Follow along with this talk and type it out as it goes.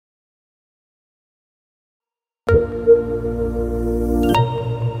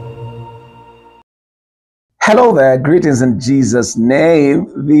Hello there, greetings in Jesus'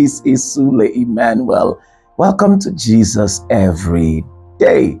 name. This is Sule Emmanuel. Welcome to Jesus Every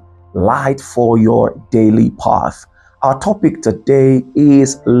Day, light for your daily path. Our topic today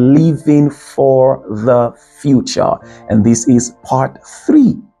is living for the future, and this is part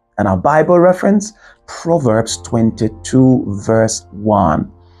 3. And our Bible reference, Proverbs 22 verse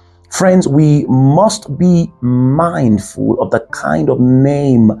 1. Friends, we must be mindful of the kind of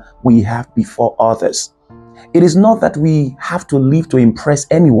name we have before others. It is not that we have to live to impress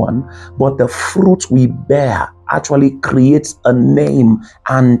anyone, but the fruit we bear actually creates a name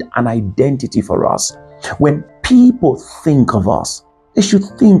and an identity for us. When people think of us, they should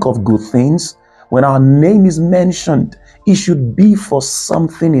think of good things. When our name is mentioned, it should be for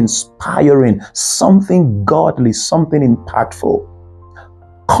something inspiring, something godly, something impactful.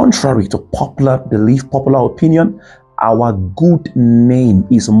 Contrary to popular belief, popular opinion, our good name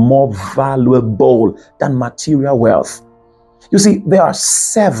is more valuable than material wealth. You see, there are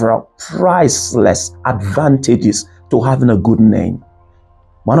several priceless advantages to having a good name.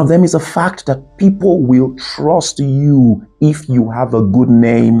 One of them is the fact that people will trust you if you have a good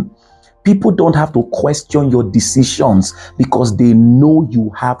name. People don't have to question your decisions because they know you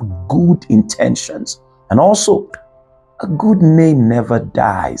have good intentions. And also, a good name never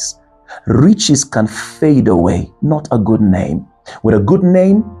dies. Riches can fade away, not a good name. With a good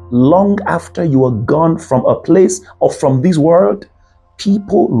name, long after you are gone from a place or from this world,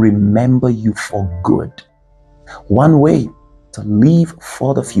 people remember you for good. One way to live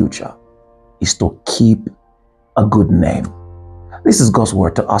for the future is to keep a good name. This is God's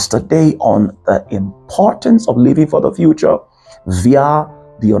word to us today on the importance of living for the future via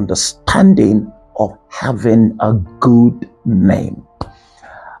the understanding of having a good name.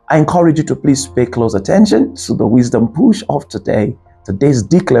 I encourage you to please pay close attention to the wisdom push of today's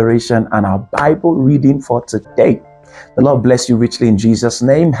declaration, and our Bible reading for today. The Lord bless you richly in Jesus'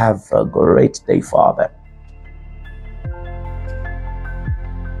 name. Have a great day, Father.